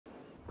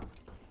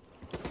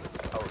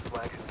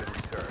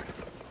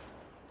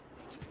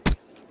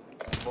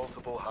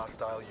Multiple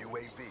hostile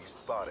UAVs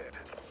spotted.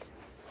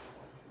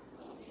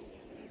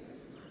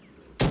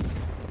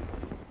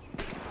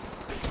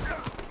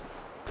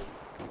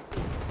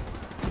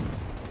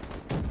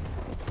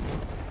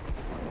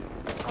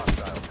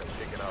 Hostiles have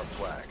taken our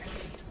flag.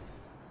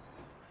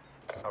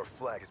 Our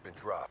flag has been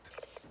dropped.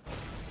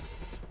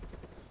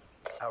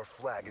 Our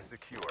flag is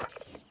secure.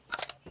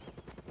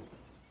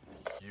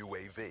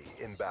 UAV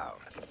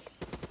inbound.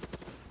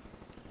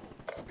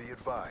 Be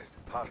advised,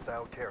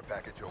 hostile care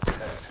package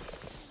overhead.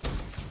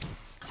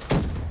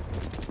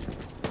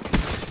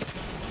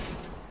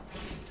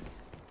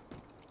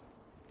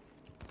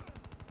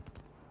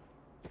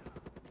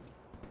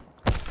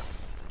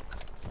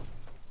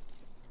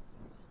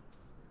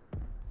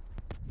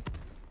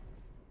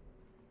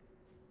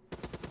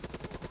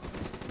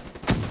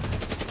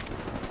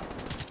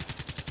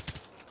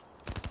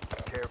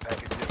 Care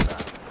package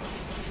inbound.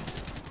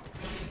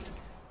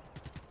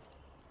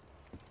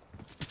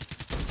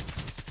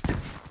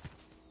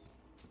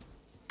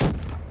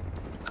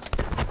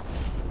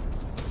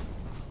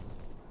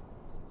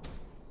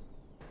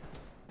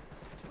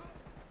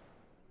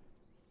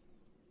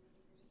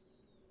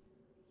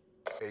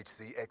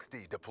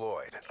 HCXD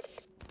deployed.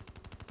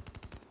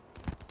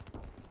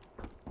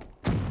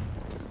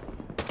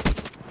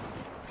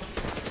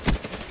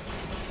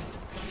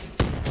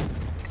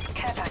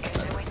 Care package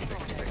awaiting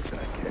orders. 6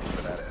 and a kick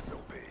for that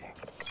SOB.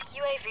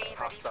 UAV ready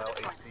for Hostile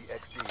deployment.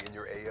 HCXD in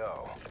your AO.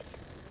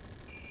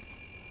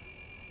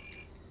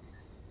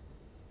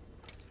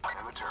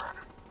 In the turn,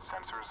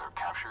 sensors are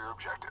capture your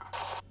objective.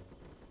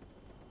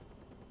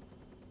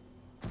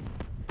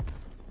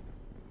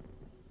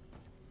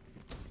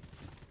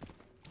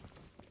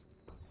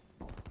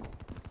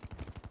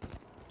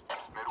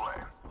 Midway,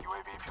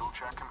 UAV fuel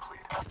check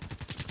complete.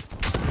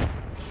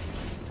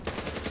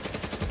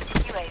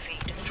 UAV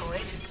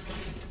destroyed.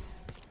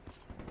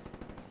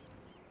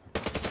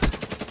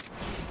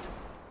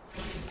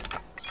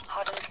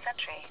 Hardened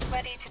sentry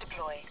ready to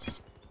deploy.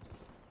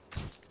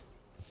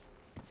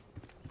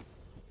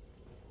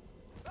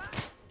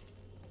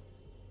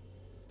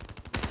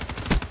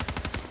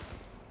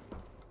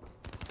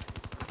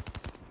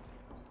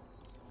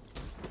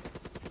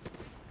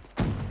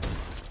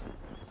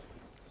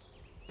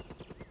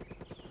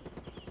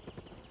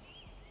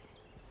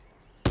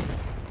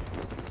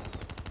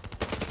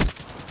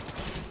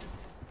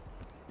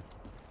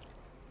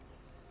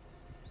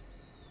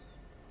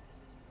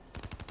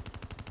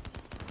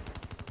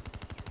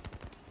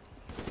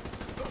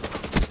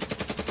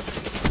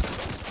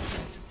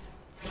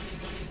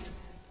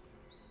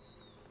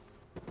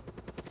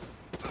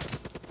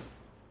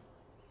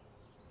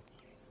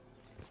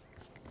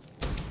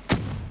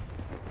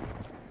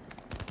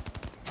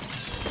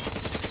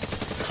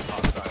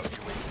 Hostile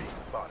UAV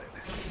spotted.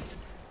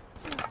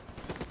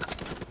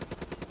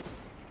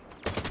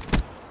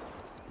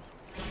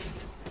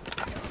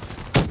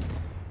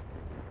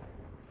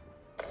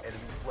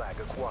 Enemy flag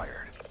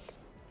acquired.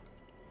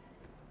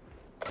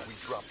 We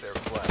dropped their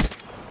flag.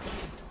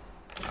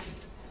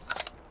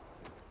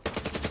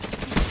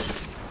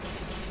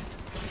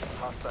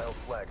 Hostile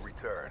flag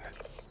returned.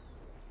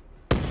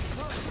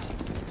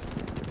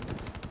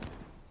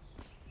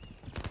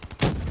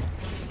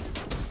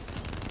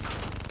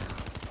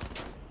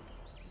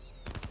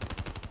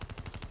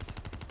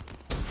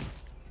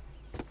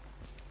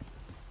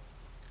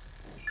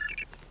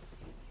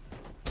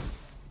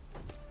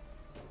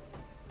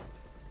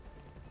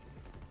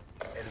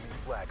 Enemy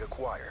flag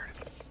acquired.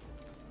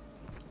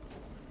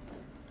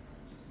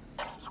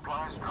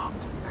 Supplies dropped.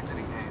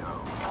 Exiting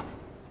AO.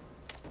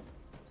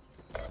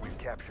 We've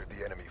captured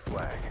the enemy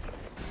flag.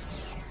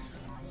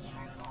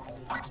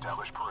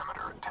 Establish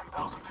perimeter at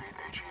 10,000 feet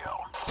AGL.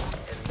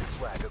 Enemy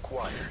flag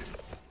acquired.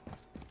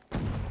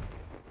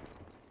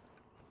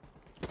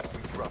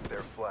 We dropped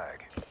their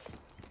flag.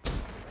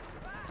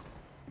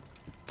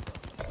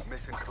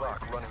 Mission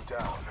clock running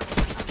down.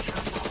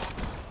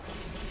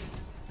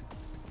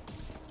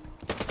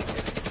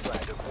 Enemy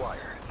flag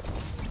acquired.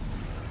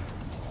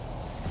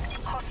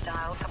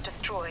 Hostiles have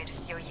destroyed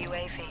your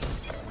UAV.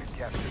 We've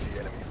captured the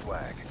enemy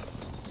flag.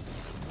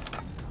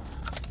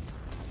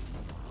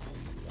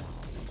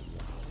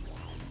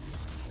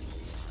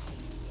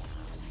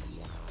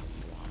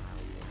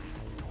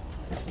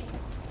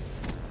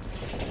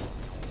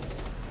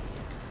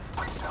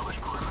 Establish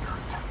perimeter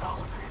at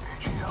 10,000 feet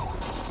AGL.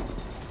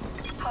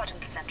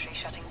 Hardened sentry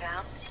shutting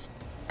down.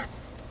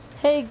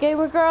 Hey,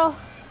 gamer girl.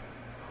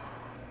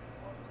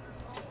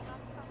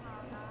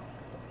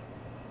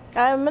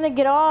 I'm gonna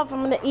get off.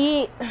 I'm gonna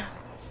eat.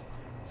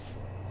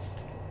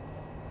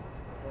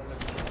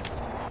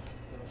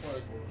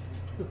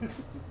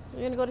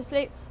 You're gonna go to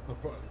sleep?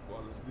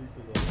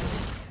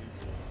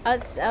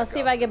 I'll see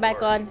if I get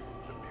back on.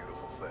 It's a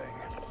beautiful thing.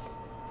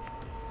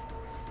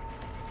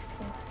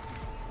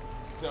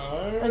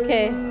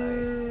 Okay.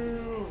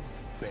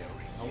 Barry.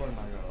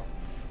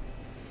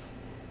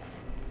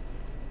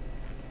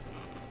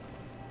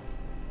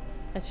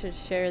 I should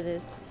share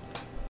this.